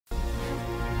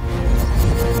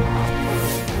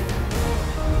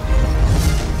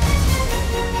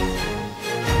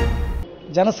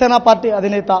Janasena party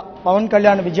అధినేత పవన్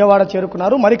కళ్యాణ్ విజయవాడ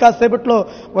చేరుకున్నారు. మరి కాసేపట్లో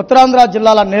ఉత్తరాంధ్ర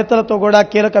జిల్లాల నేతలతో కూడా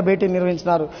కీలక భేటీ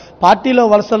నిర్వహించినారు. పార్టీలో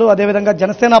వలసలు, అదేవిధంగా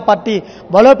జనసేన పార్టీ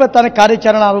బలోపేతానికి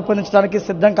కార్యాచరణ రూపొందించడానికి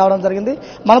సిద్ధం కావడం జరిగింది.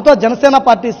 మనతో జనసేన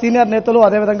పార్టీ సీనియర్ నేతలు,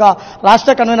 అదేవిధంగా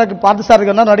రాష్ట్ర కన్వీనర్ పార్థసారథి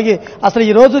గారు అడిగి అసలు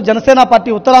ఈ రోజు జనసేన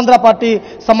పార్టీ ఉత్తరాంధ్ర పార్టీ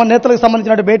నేతలకు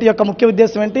సంబంధించిన భేటీ యొక్క ముఖ్య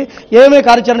ఉద్దేశం ఏంటి, ఏమేమి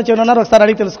కార్యాచరణ చేయనున్నారు ఒకసారి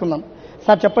అడిగి తెలుసుకుందాం.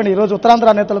 సార్ చెప్పండి, ఈరోజు ఉత్తరాంధ్ర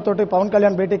నేతలతోటి పవన్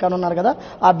కళ్యాణ్ భేటీ కానున్నారు కదా,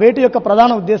 ఆ భేటీ యొక్క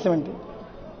ప్రధాన ఉద్దేశం ఏంటి?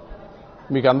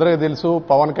 మీకు అందరికీ తెలుసు,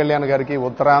 పవన్ కళ్యాణ్ గారికి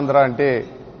ఉత్తరాంధ్ర అంటే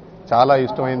చాలా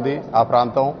ఇష్టమైంది.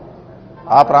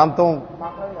 ఆ ప్రాంతం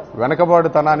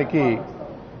వెనకబాటుతనానికి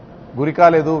గురి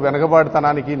కాలేదు,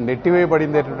 వెనకబాటుతనానికి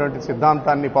నెట్టివేయబడిందేటటువంటి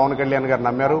సిద్ధాంతాన్ని పవన్ కళ్యాణ్ గారు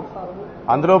నమ్మారు.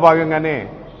 అందులో భాగంగానే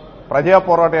ప్రజా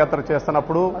పోరాట యాత్ర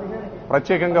చేస్తున్నప్పుడు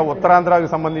ప్రత్యేకంగా ఉత్తరాంధ్రకు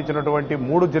సంబంధించినటువంటి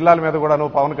 3 జిల్లాల మీద కూడాను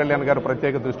పవన్ కళ్యాణ్ గారు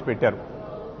ప్రత్యేక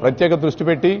దృష్టి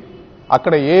పెట్టి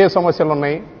అక్కడ ఏ సమస్యలు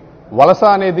ఉన్నాయి, వలస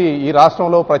అనేది ఈ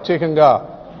రాష్ట్రంలో ప్రత్యేకంగా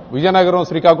విజయనగరం,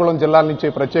 శ్రీకాకుళం జిల్లాల నుంచి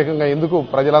ప్రత్యేకంగా ఎందుకు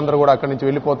ప్రజలందరూ కూడా అక్కడి నుంచి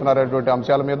వెళ్లిపోతున్నారనేటువంటి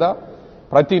అంశాల మీద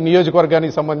ప్రతి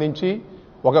నియోజకవర్గానికి సంబంధించి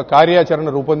ఒక కార్యాచరణ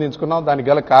రూపొందించుకున్నాం. దానికి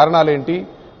గల కారణాలేంటి,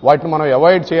 వాటిని మనం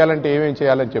అవాయిడ్ చేయాలంటే ఏమేం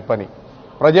చేయాలని చెప్పని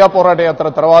ప్రజా పోరాట యాత్ర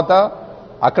తర్వాత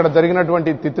అక్కడ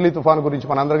జరిగినటువంటి తిత్లీ తుఫాను గురించి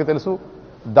మనందరికీ తెలుసు.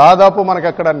 దాదాపు మనకు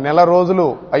అక్కడ నెల రోజులు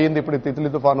అయ్యింది ఇప్పుడు తిత్లీ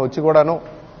తుఫాను వచ్చి కూడాను.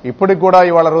 ఇప్పటికి కూడా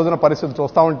ఇవాళ రోజున పరిస్థితి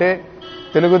చూస్తూ ఉంటే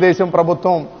తెలుగుదేశం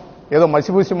ప్రభుత్వం ఏదో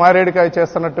మసిబూసి మారేడుకాయ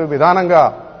చేస్తున్నట్టు విధానంగా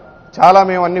చాలా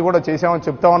మేము అన్ని కూడా చేశామని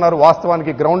చెప్తా ఉన్నారు.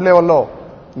 వాస్తవానికి గ్రౌండ్ లెవెల్లో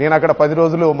నేను అక్కడ 10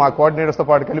 రోజులు మా కోఆర్డినేటర్స్తో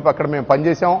పాటు కలిపి అక్కడ మేము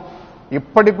పనిచేశాం.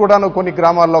 ఇప్పటికి కూడాను కొన్ని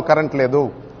గ్రామాల్లో కరెంట్ లేదు.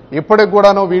 ఇప్పటికి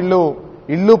కూడాను వీళ్ళు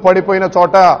ఇల్లు పడిపోయిన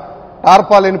చోట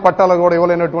టార్పాలేని పట్టాలు కూడా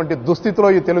ఇవ్వలేనటువంటి దుస్థితిలో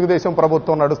ఈ తెలుగుదేశం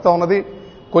ప్రభుత్వం నడుస్తూ ఉన్నది.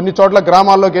 కొన్ని చోట్ల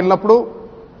గ్రామాల్లోకి వెళ్ళినప్పుడు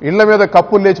ఇళ్ల మీద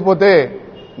కప్పులు లేచిపోతే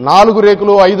 4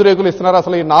 రేకులు 5 రేకులు ఇస్తున్నారు.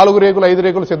 అసలు ఈ 4 రేకులు 5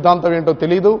 రేకులు సిద్ధాంతం ఏంటో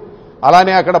తెలియదు.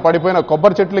 అలానే అక్కడ పడిపోయిన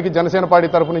కొబ్బరి చెట్లకి జనసేన పార్టీ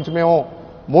తరఫు నుంచి మేము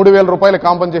 3,000 రూపాయల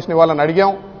కాంపన్సేషన్ ఇవ్వాలని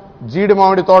అడిగాం. జీడి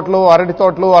మామిడి తోటలు, అరటి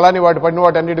తోటలు, అలానే వాటి పడిన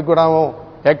వాటి అన్నిటికి కూడా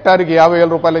హెక్టార్కి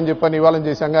 50,000 రూపాయలని చెప్పని ఇవ్వాలని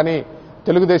చేశాం. కానీ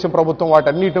తెలుగుదేశం ప్రభుత్వం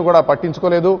వాటన్నిటిని కూడా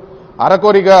పట్టించుకోలేదు.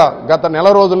 అరకొరిగా గత నెల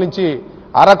రోజుల నుంచి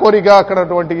అరకొరిగా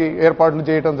అక్కడటువంటి ఏర్పాట్లు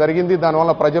చేయడం జరిగింది.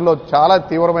 దానివల్ల ప్రజల్లో చాలా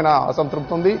తీవ్రమైన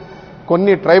అసంతృప్తి ఉంది.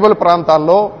 కొన్ని ట్రైబల్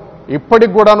ప్రాంతాల్లో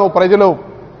ఇప్పటికి కూడాను ప్రజలు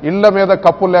ఇళ్ల మీద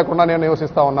కప్పులు లేకుండానే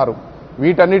నివసిస్తా ఉన్నారు.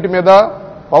 వీటన్నిటి మీద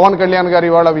పవన్ కళ్యాణ్ గారు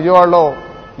ఇవాళ విజయవాడలో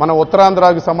మన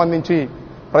ఉత్తరాంధ్రకు సంబంధించి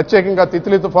ప్రత్యేకంగా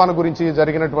తిత్లీ తుఫాను గురించి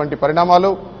జరిగినటువంటి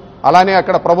పరిణామాలు, అలానే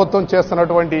అక్కడ ప్రభుత్వం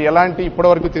చేస్తున్నటువంటి ఎలాంటి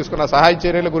ఇప్పటివరకు తీసుకున్న సహాయ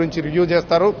చర్యల గురించి రివ్యూ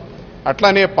చేస్తారు.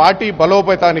 అట్లానే పార్టీ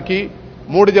బలోపేతానికి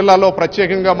 3 జిల్లాల్లో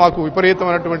ప్రత్యేకంగా మాకు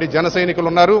విపరీతమైనటువంటి జన సైనికులు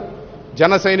ఉన్నారు.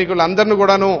 జన సైనికులందరినీ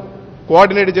కూడాను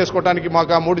కోఆర్డినేట్ చేసుకోవడానికి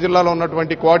మాకు ఆ 3 జిల్లాలో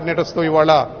ఉన్నటువంటి కోఆర్డినేటర్స్తో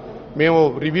ఇవాళ మేము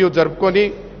రివ్యూ జరుపుకొని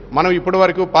మనం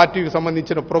ఇప్పటివరకు పార్టీకి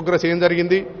సంబంధించిన ప్రోగ్రెస్ ఏం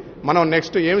జరిగింది, మనం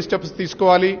నెక్స్ట్ ఏం స్టెప్స్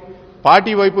తీసుకోవాలి,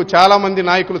 పార్టీ వైపు చాలా మంది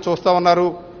నాయకులు చూస్తా ఉన్నారు.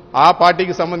 ఆ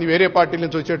పార్టీకి సంబంధించి వేరే పార్టీల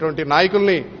నుంచి వచ్చేటువంటి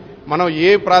నాయకుల్ని మనం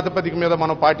ఏ ప్రాతిపదిక మీద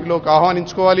మనం పార్టీలోకి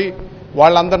ఆహ్వానించుకోవాలి,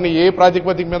 వాళ్ళందరినీ ఏ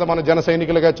ప్రాతిపదిక మీద మనం జన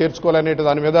సైనికులుగా చేర్చుకోవాలనే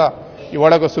దాని మీద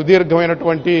ఇవాళ ఒక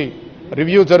సుదీర్ఘమైనటువంటి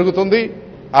రివ్యూ జరుగుతుంది.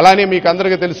 అలానే మీకు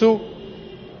అందరికీ తెలుసు,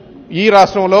 ఈ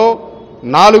రాష్ట్రంలో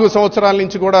 4 సంవత్సరాల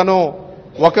నుంచి కూడాను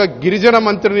ఒక గిరిజన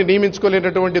మంత్రిని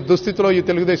నియమించుకోలేనటువంటి దుస్థితిలో ఈ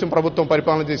తెలుగుదేశం ప్రభుత్వం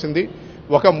పరిపాలన చేసింది.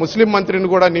 ఒక ముస్లిం మంత్రిని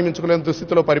కూడా నియమించుకోలేని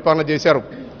దుస్థితిలో పరిపాలన చేశారు.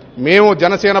 మేము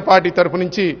జనసేన పార్టీ తరఫు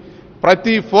నుంచి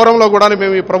ప్రతి ఫోరంలో కూడా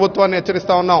మేము ఈ ప్రభుత్వాన్ని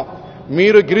హెచ్చరిస్తా ఉన్నాం.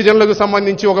 మీరు గిరిజనులకు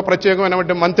సంబంధించి ఒక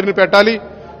ప్రత్యేకమైనటువంటి మంత్రిని పెట్టాలి.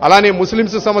 అలానే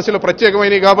ముస్లింస్ సమస్యలు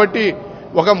ప్రత్యేకమైనవి కాబట్టి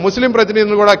ఒక ముస్లిం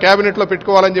ప్రతినిధిని కూడా కేబినెట్లో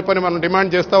పెట్టుకోవాలని చెప్పని మనం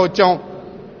డిమాండ్ చేస్తూ వచ్చాం.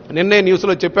 నిన్నే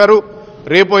న్యూస్లో చెప్పారు,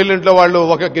 రేపు ఎల్లుంట్లో వాళ్ళు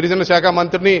ఒక గిరిజన శాఖ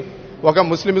మంత్రిని, ఒక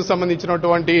ముస్లింకి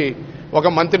సంబంధించినటువంటి ఒక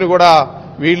మంత్రిని కూడా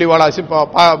వీళ్ళు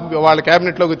వాళ్ళ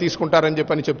కేబినెట్లోకి తీసుకుంటారని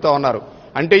చెప్పని చెప్తా ఉన్నారు.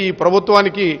 అంటే ఈ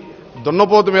ప్రభుత్వానికి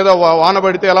దున్నపోతు మీద వాన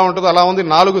పడితే ఎలా ఉంటుందో అలా ఉంది.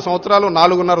 4 సంవత్సరాలు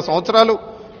 4.5 సంవత్సరాలు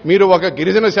మీరు ఒక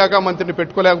గిరిజన శాఖ మంత్రిని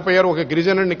పెట్టుకోలేకపోయారు, ఒక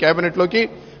గిరిజనుడిని కేబినెట్లోకి.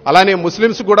 అలానే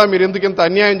ముస్లింస్ కూడా మీరు ఎందుకు ఇంత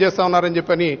అన్యాయం చేస్తా ఉన్నారని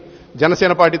చెప్పని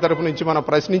జనసేన పార్టీ తరఫు నుంచి మనం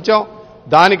ప్రశ్నించాం.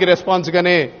 దానికి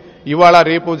రెస్పాన్స్గానే ఇవాళ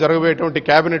రేపు జరగబోయేటువంటి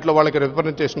కేబినెట్లో వాళ్ళకి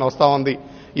రిప్రజెంటేషన్ వస్తూ ఉంది.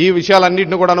 ఈ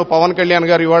విషయాలన్నింటినీ కూడాను పవన్ కళ్యాణ్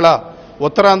గారు ఇవాళ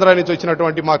ఉత్తరాంధ్ర నుంచి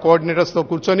వచ్చినటువంటి మా కోఆర్డినేటర్స్తో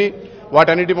కూర్చొని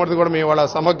వాటన్నిటి మీద కూడా మేము ఇవాళ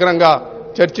సమగ్రంగా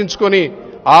చర్చించుకొని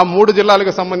ఆ 3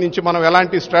 జిల్లాలకు సంబంధించి మనం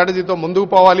ఎలాంటి స్ట్రాటజీతో ముందుకు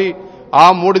పోవాలి, ఆ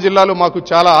 3 జిల్లాలు మాకు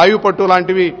చాలా ఆయుపట్టు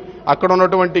లాంటివి. అక్కడ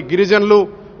ఉన్నటువంటి గిరిజనులు,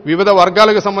 వివిధ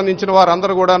వర్గాలకు సంబంధించిన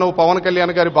వారందరూ కూడాను పవన్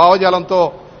కళ్యాణ్ గారి భావజాలంతో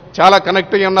చాలా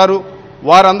కనెక్ట్ అయ్యి ఉన్నారు.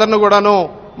 వారందరినీ కూడాను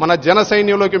మన జన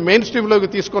సైన్యంలోకి, మెయిన్ స్ట్రీమ్లోకి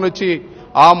తీసుకొని వచ్చి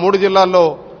ఆ 3 జిల్లాల్లో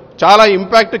చాలా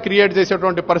ఇంపాక్ట్ క్రియేట్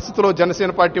చేసేటువంటి పరిస్థితిలో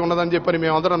జనసేన పార్టీ ఉన్నదని చెప్పని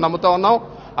మేమందరం నమ్ముతా ఉన్నాం.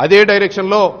 అదే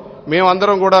డైరెక్షన్లో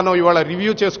మేమందరం కూడాను ఇవాళ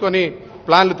రివ్యూ చేసుకొని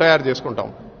ప్లాన్లు తయారు చేసుకుంటాం.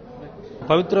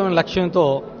 పవిత్రమైన లక్ష్యంతో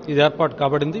ఇది ఏర్పాటు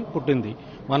కాబడింది, పుట్టింది.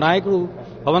 మా నాయకుడు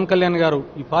పవన్ కళ్యాణ్ గారు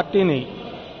ఈ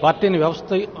పార్టీని వ్యవస్థ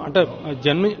అంటే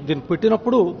దీన్ని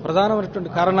పెట్టినప్పుడు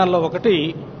ప్రధానమైనటువంటి కారణాల్లో ఒకటి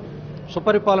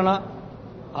సుపరిపాలన,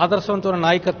 ఆదర్శవంతమైన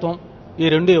నాయకత్వం, ఈ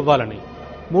రెండు ఇవ్వాలని.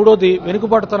 మూడోది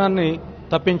వెనుకబాటుతనాన్ని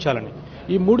తప్పించాలని.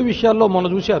 ఈ మూడు విషయాల్లో మొన్న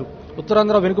చూశారు.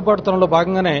 ఉత్తరాంధ్ర వెనుకబాటుతనంలో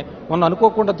భాగంగానే మొన్న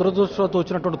అనుకోకుండా దురదృష్టంతో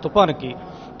వచ్చినటువంటి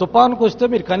తుపానుకు వస్తే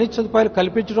మీరు కనీస సదుపాయాలు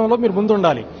కల్పించడంలో మీరు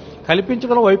ముందుండాలి.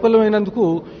 కల్పించడంలో వైఫల్యమైనందుకు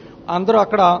అందరూ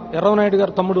అక్కడ ఎర్రవనాయుడు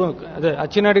గారు తమ్ముడు అదే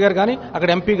అచ్చెన్నాయుడు గారు కానీ అక్కడ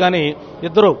ఎంపీ కానీ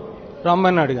ఇద్దరు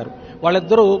రామనాయుడు గారు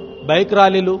వాళ్ళిద్దరూ బైక్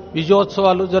ర్యాలీలు,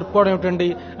 విజయోత్సవాలు జరుపుకోవడం ఏమిటండి?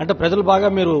 అంటే ప్రజలు బాగా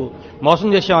మీరు మోసం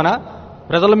చేశామనా?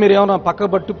 ప్రజలు మీరు ఏమైనా పక్క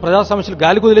బట్టి ప్రజా సమస్యలు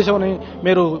గాలి కుదిలేసామని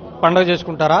మీరు పండగ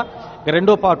చేసుకుంటారా?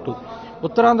 రెండో పార్టు,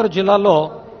 ఉత్తరాంధ్ర జిల్లాల్లో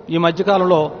ఈ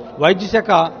మధ్యకాలంలో వైద్య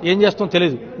శాఖ ఏం చేస్తుందో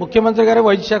తెలియదు. ముఖ్యమంత్రి గారే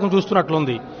వైద్య శాఖను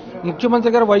చూస్తున్నట్లుంది.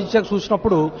 ముఖ్యమంత్రి గారు వైద్య శాఖ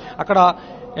చూసినప్పుడు అక్కడ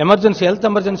హెల్త్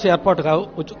ఎమర్జెన్సీ ఏర్పాటు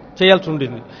చేయాల్సి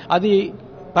ఉండింది. అది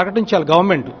ప్రకటించాలి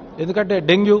గవర్నమెంట్. ఎందుకంటే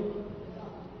డెంగ్యూ,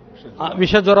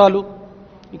 విష జ్వరాలు,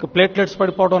 ఇక ప్లేట్లెట్స్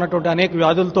పడిపోవడం అనేటువంటి అనేక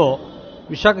వ్యాధులతో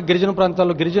విశాఖ గిరిజన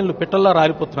ప్రాంతాల్లో గిరిజనులు పిట్టల్లా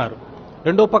రాలిపోతున్నారు.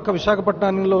 రెండో పక్క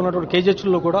విశాఖపట్నంలో ఉన్నటువంటి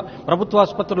కేజీహెచ్లో కూడా, ప్రభుత్వ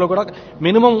ఆసుపత్రుల్లో కూడా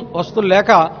మినిమం వసతులు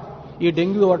లేక ఈ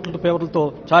డెంగ్యూ వాటి పేపర్లతో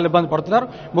చాలా ఇబ్బంది పడుతున్నారు.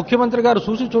 ముఖ్యమంత్రి గారు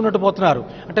చూసి చూడట్టు పోతున్నారు.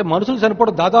 అంటే మనుషులు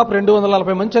చనిపోవడం దాదాపు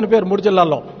 240 మంది చనిపోయారు 3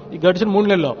 జిల్లాల్లో ఈ గడిచిన 3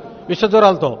 నెలల్లో విష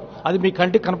జ్వరాలతో. అది మీ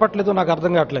కంటికి కనపట్లేదు, నాకు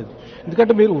అర్థం కావట్లేదు.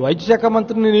 ఎందుకంటే మీరు వైద్య శాఖ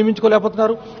మంత్రిని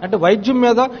నియమించుకోలేకపోతున్నారు. అంటే వైద్యం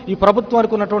మీద ఈ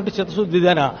ప్రభుత్వానికి ఉన్నటువంటి చిత్తశుద్ధి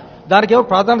ఇదేనా? దానికి ఎవరు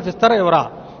ప్రాధాన్యత ఇస్తారా? ఎవరా?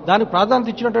 దానికి ప్రాధాన్యత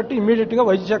ఇచ్చినట్టు ఇమీడియట్ గా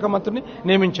వైద్య శాఖ మంత్రిని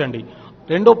నియమించండి.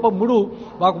 మూడు,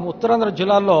 మాకు ఉత్తరాంధ్ర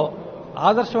జిల్లాల్లో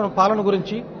ఆదర్శమైన పాలన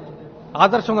గురించి,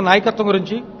 ఆదర్శమైన నాయకత్వం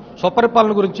గురించి,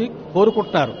 స్వపరిపాలన గురించి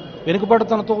కోరుకుంటున్నారు.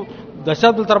 వెనుకబడితనంతో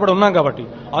దశాబ్దాల తరబడి ఉన్నాం కాబట్టి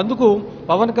అందుకు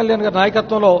పవన్ కళ్యాణ్ గారి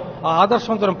నాయకత్వంలో ఆ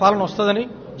ఆదర్శవంతమైన పాలన వస్తుందని,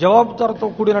 జవాబుదారీతో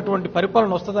కూడినటువంటి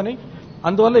పరిపాలన వస్తుందని,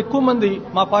 అందువల్ల ఎక్కువ మంది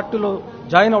మా పార్టీలో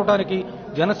జాయిన్ అవడానికి,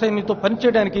 జనసైనితో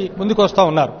పనిచేయడానికి ముందుకు వస్తూ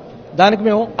ఉన్నారు. దానికి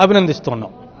మేము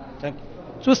అభినందిస్తున్నాం.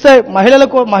 చూస్తే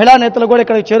మహిళా నేతలు కూడా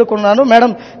ఇక్కడ చేరుకున్నాను.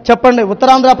 మేడం చెప్పండి,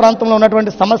 ఉత్తరాంధ్ర ప్రాంతంలో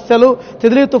ఉన్నటువంటి సమస్యలు,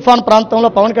 తిత్లీ తుఫాన్ ప్రాంతంలో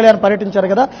పవన్ కళ్యాణ్ పర్యటించారు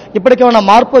కదా, ఇప్పటికేమైనా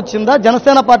మార్పు వచ్చిందా?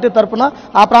 జనసేన పార్టీ తరఫున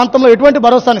ఆ ప్రాంతంలో ఎటువంటి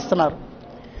భరోసానిస్తున్నారు?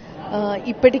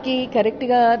 ఇప్పటికీ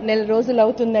కరెక్ట్గా 1 రోజులు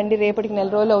అవుతుందండి. రేపటికి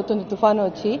 1 రోజులు అవుతుంది తుఫాను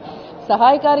వచ్చి.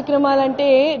 సహాయ కార్యక్రమాలంటే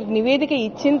నివేదిక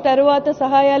ఇచ్చిన తర్వాత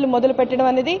సహాయాలు మొదలు పెట్టడం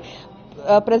అనేది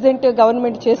ప్రజెంట్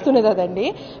గవర్నమెంట్ చేస్తున్నది అదండి.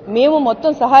 మేము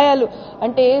మొత్తం సహాయాలు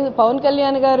అంటే పవన్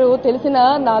కళ్యాణ్ గారు తెలిసిన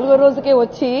 4వ రోజుకే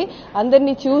వచ్చి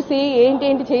అందరినీ చూసి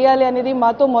ఏంటి చేయాలి అనేది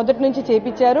మాతో మొదటి నుంచి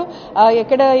చేపించారు.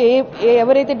 ఎక్కడ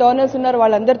ఎవరైతే డోనర్స్ ఉన్నారో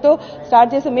వాళ్ళందరితో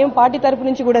స్టార్ట్ చేసి మేము పార్టీ తరపు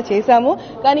నుంచి కూడా చేశాము.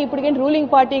 కానీ ఇప్పటికేంటి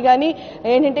రూలింగ్ పార్టీ కానీ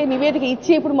ఏంటంటే నివేదిక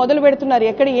ఇచ్చి ఇప్పుడు మొదలు పెడుతున్నారు.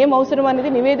 ఎక్కడ ఏం అవసరం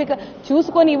అనేది నివేదిక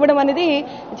చూసుకొని ఇవ్వడం అనేది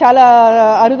చాలా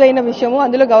అరుదైన విషయము.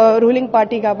 అందులో రూలింగ్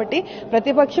పార్టీ కాబట్టి,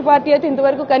 ప్రతిపక్ష పార్టీ అయితే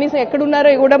ఇంతవరకు కనీసం ఎక్కడున్నారో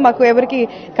కూడా మాకు ఎవరికి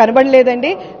కనబడలేదండి.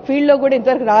 ఫీల్డ్ లో కూడా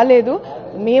ఇంతవరకు రాలేదు.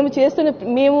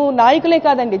 మేము నాయకులే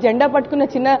కాదండి, జెండా పట్టుకున్న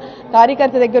చిన్న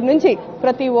కార్యకర్త దగ్గర నుంచి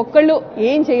ప్రతి ఒక్కళ్ళు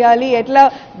ఏం చేయాలి, ఎట్లా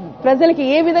ప్రజలకి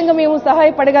ఏ విధంగా మేము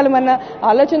సహాయపడగలమన్న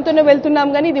ఆలోచనతోనే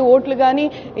వెళ్తున్నాం. కానీ ఇది ఓట్లు కానీ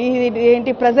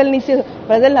ఏంటి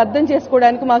ప్రజల్ని అర్థం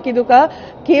చేసుకోవడానికి మాకు ఇది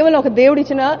కేవలం ఒక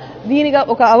దేవుడిచ్చిన దీనిగా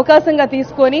ఒక అవకాశంగా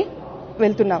తీసుకొని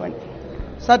వెళ్తున్నామండి.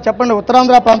 సార్ చెప్పండి,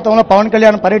 ఉత్తరాంధ్ర ప్రాంతంలో పవన్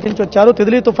కళ్యాణ్ పర్యటించి వచ్చారు.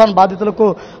 తిత్లీ తుఫాన్ బాధితులకు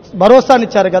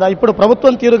భరోసానిచ్చారు కదా. ఇప్పుడు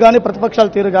ప్రభుత్వం తీరు కానీ, ప్రతిపక్షాల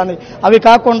తీరు కానీ అవి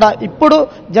కాకుండా ఇప్పుడు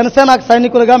జనసేన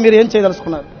సైనికులుగా మీరు ఏం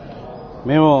చేయదలుచుకున్నారు?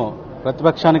 మేము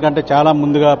ప్రతిపక్షానికంటే చాలా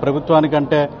ముందుగా,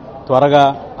 ప్రభుత్వానికంటే త్వరగా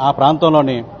ఆ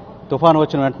ప్రాంతంలోని తుఫాను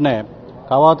వచ్చిన వెంటనే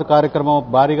కవాతు కార్యక్రమం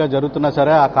భారీగా జరుగుతున్నా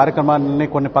సరే ఆ కార్యక్రమాన్ని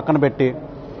కొన్ని పక్కన పెట్టి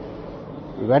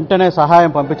వెంటనే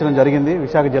సహాయం పంపించడం జరిగింది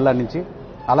విశాఖ జిల్లా నుంచి.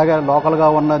 అలాగే లోకల్గా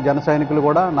ఉన్న జన సైనికులు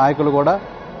కూడా, నాయకులు కూడా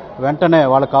వెంటనే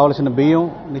వాళ్ళకు కావాల్సిన బియ్యం,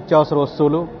 నిత్యావసర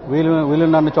వస్తువులు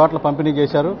వీలున్నన్ని చోట్ల పంపిణీ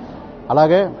చేశారు.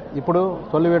 అలాగే ఇప్పుడు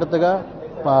తొలి విడతగా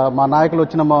మా నాయకులు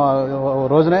వచ్చిన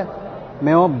రోజునే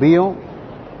మేము బియ్యం,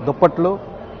 దుప్పట్లు,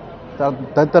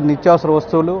 తదితర నిత్యావసర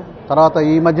వస్తువులు, తర్వాత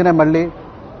ఈ మధ్యనే మళ్ళీ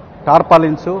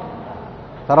టార్పాలిన్స్,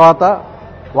 తర్వాత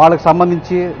వాళ్ళకి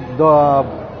సంబంధించి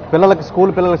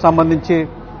స్కూల్ పిల్లలకు సంబంధించి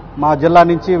మా జిల్లా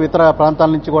నుంచి ఇతర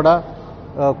ప్రాంతాల నుంచి కూడా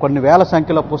కొన్ని వేల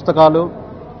సంఖ్యలో పుస్తకాలు,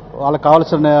 వాళ్ళకి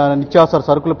కావాల్సిన నిత్యావసర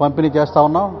సరుకులు పంపిణీ చేస్తూ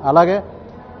ఉన్నాం. అలాగే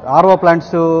ఆర్ఓ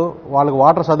ప్లాంట్స్, వాళ్ళకి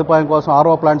వాటర్ సదుపాయం కోసం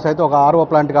ఆర్ఓ ప్లాంట్స్ అయితే ఒక ఆర్ఓ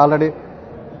ప్లాంట్కి ఆల్రెడీ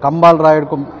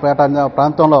కంబాలరాయుడుపేట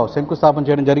ప్రాంతంలో శంకుస్థాపన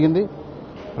చేయడం జరిగింది.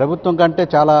 ప్రభుత్వం కంటే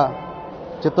చాలా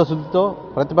చిత్తశుద్ధితో,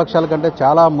 ప్రతిపక్షాల కంటే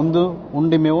చాలా ముందు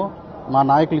ఉండి మేము మా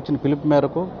నాయకులు ఇచ్చిన పిలుపు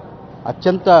మేరకు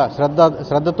అత్యంత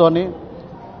శ్రద్ధతోని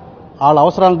వాళ్ళ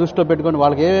అవసరాలను దృష్టిలో పెట్టుకొని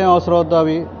వాళ్ళకి ఏమేమి అవసరం అవుతుందో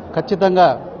అవి ఖచ్చితంగా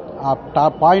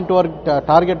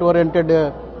టార్గెట్ ఓరియంటెడ్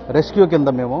రెస్క్యూ కింద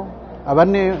మేము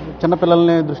అవన్నీ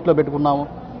చిన్నపిల్లల్ని దృష్టిలో పెట్టుకున్నాము.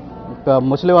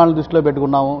 ముసలి వాళ్ళని దృష్టిలో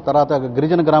పెట్టుకున్నాము, తర్వాత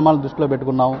గిరిజన గ్రామాలను దృష్టిలో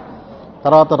పెట్టుకున్నాము,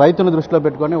 తర్వాత రైతులను దృష్టిలో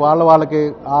పెట్టుకొని వాళ్ళకి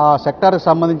ఆ సెక్టార్కి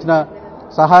సంబంధించిన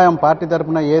సహాయం పార్టీ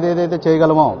తరఫున ఏదేదైతే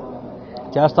చేయగలమో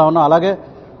చేస్తా ఉన్నాం. అలాగే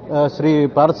శ్రీ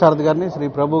పార్థసారథి గారిని, శ్రీ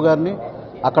ప్రభు గారిని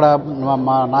అక్కడ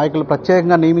మా నాయకులు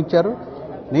ప్రత్యేకంగా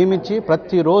నియమించి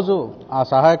ప్రతిరోజు ఆ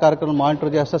సహాయ కార్యక్రమం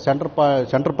మానిటర్ చేస్తే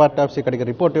సెంటర్ పార్టీ ఆఫీస్ ఇక్కడికి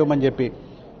రిపోర్ట్ ఇవ్వమని చెప్పి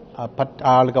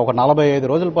వాళ్ళకి ఒక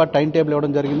 45 రోజుల పాటు టైం టేబుల్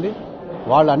ఇవ్వడం జరిగింది.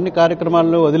 వాళ్ళు అన్ని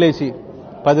కార్యక్రమాలను వదిలేసి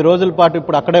 10 రోజుల పాటు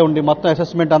ఇప్పుడు అక్కడే ఉండి మొత్తం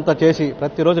అసెస్మెంట్ అంతా చేసి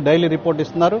ప్రతిరోజు డైలీ రిపోర్ట్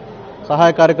ఇస్తున్నారు.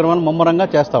 సహాయ కార్యక్రమాలు ముమ్మరంగా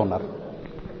చేస్తూ ఉన్నారు.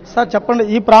 సార్ చెప్పండి,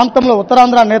 ఈ ప్రాంతంలో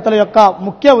ఉత్తరాంధ్ర నేతల యొక్క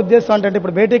ముఖ్య ఉద్దేశం అంటే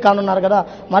ఇప్పుడు భేటీ కానున్నారు కదా,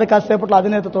 మరి కాసేపట్లో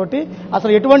అధినేతతోటి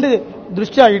అసలు ఎటువంటి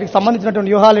దృష్ట్యా వీటికి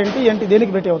సంబంధించినటువంటి వ్యూహాలు ఏంటి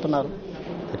దేనికి భేటీ అవుతున్నారు?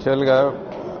 యాక్చువల్గా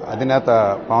అధినేత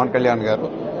పవన్ కళ్యాణ్ గారు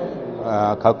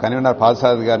కన్వీనర్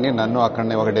పార్థసారథి గారిని నన్ను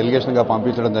అక్కడనే ఒక డెలిగేషన్గా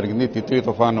పంపించడం జరిగింది తిత్లీ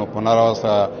తుఫాను పునరావాస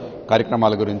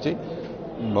కార్యక్రమాల గురించి.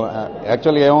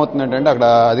 యాక్చువల్గా ఏమవుతుందంటే అక్కడ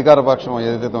అధికార పక్షం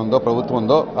ఏదైతే ఉందో, ప్రభుత్వం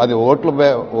ఉందో, అది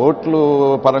ఓట్లు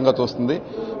పరంగా చూస్తుంది.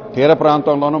 తీర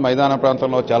ప్రాంతంలోనూ మైదాన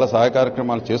ప్రాంతంలో చాలా సహాయ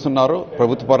కార్యక్రమాలు చేస్తున్నారు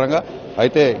ప్రభుత్వ పరంగా.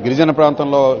 అయితే గిరిజన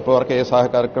ప్రాంతంలో ఇప్పటివరకు ఏ సహాయ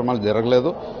కార్యక్రమాలు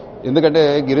జరగలేదు. ఎందుకంటే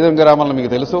గిరిజన గ్రామాల్లో మీకు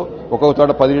తెలుసు, ఒక్కొక్క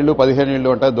చోట 10 ఇళ్ళు 15 ఇళ్ళు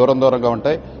ఉంటాయి, దూరంగా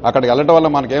ఉంటాయి. అక్కడికి వెళ్ళడం వల్ల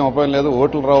మనకేం ఉపయోగం లేదు,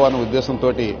 ఓట్లు రావు అనే ఉద్దేశంతో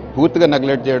పూర్తిగా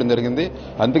నెగ్లెక్ట్ చేయడం జరిగింది.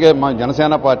 అందుకే మా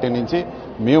జనసేన పార్టీ నుంచి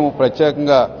మేము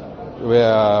ప్రత్యేకంగా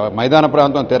మైదాన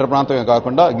ప్రాంతం, తీర ప్రాంతమే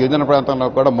కాకుండా గిరిజన ప్రాంతంలో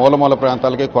కూడా మూల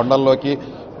ప్రాంతాలకి, కొండల్లోకి,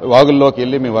 వాగుల్లోకి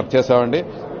వెళ్ళి మేము వర్క్ చేసామండి.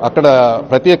 అక్కడ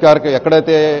ప్రతి కార్యక్రమం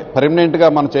ఎక్కడైతే పర్మనెంట్ గా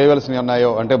మనం చేయవలసినవి ఉన్నాయో,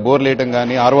 అంటే బోర్లు వేయడం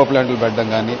కానీ, ఆర్ఓ ప్లాంట్లు పెట్టడం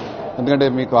కానీ, ఎందుకంటే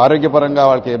మీకు ఆరోగ్యపరంగా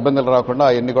వాళ్ళకి ఇబ్బందులు రాకుండా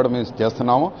అవన్నీ కూడా మేము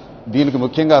చేస్తున్నాము. దీనికి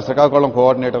ముఖ్యంగా శ్రీకాకుళం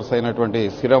కోఆర్డినేటర్స్ అయినటువంటి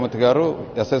శ్రీరామతి గారు,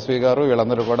 ఎస్ఎస్వి గారు,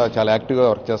 వీళ్ళందరూ కూడా చాలా యాక్టివ్గా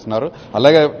వర్క్ చేస్తున్నారు.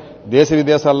 అలాగే దేశ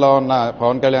విదేశాల్లో ఉన్న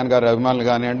పవన్ కళ్యాణ్ గారి అభిమానులు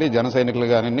కానివ్వండి, జన సైనికులు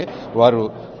కానివ్వండి, వారు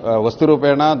వస్తు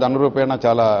రూపేణా, ధన రూపేణా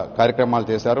చాలా కార్యక్రమాలు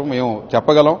చేశారు. మేము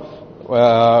చెప్పగలం,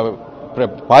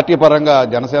 పార్టీ పరంగా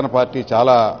జనసేన పార్టీ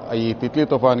చాలా ఈ తిత్లీ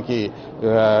తుఫాన్కి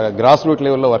గ్రాస్ రూట్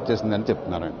లెవెల్లో వర్క్ చేసిందని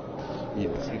చెప్తున్నారండి.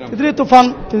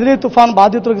 తిత్లీ తుఫాన్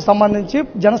బాధితులకు సంబంధించి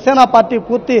జనసేన పార్టీ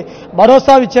పూర్తి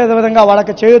భరోసా ఇచ్చే విధంగా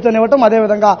వాళ్ళకి చేయూతనివ్వటం,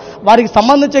 అదేవిధంగా వారికి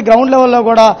సంబంధించి గ్రౌండ్ లెవెల్లో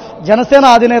కూడా జనసేన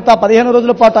అధినేత 15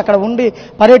 రోజుల పాటు అక్కడ ఉండి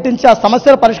పర్యటించి ఆ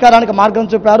సమస్యల పరిష్కారానికి మార్గం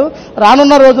చూపారు.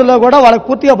 రానున్న రోజుల్లో కూడా వాళ్ళకి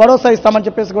పూర్తిగా భరోసా ఇస్తామని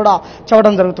చెప్పేసి కూడా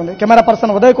చెప్పడం జరుగుతుంది. కెమెరా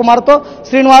పర్సన్ ఉదయ్ కుమార్తో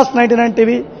శ్రీనివాస్, 99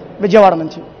 టీవీ, విజయవాడ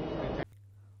నుంచి.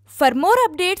 For more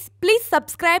updates, please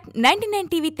subscribe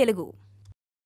 99TV Telugu.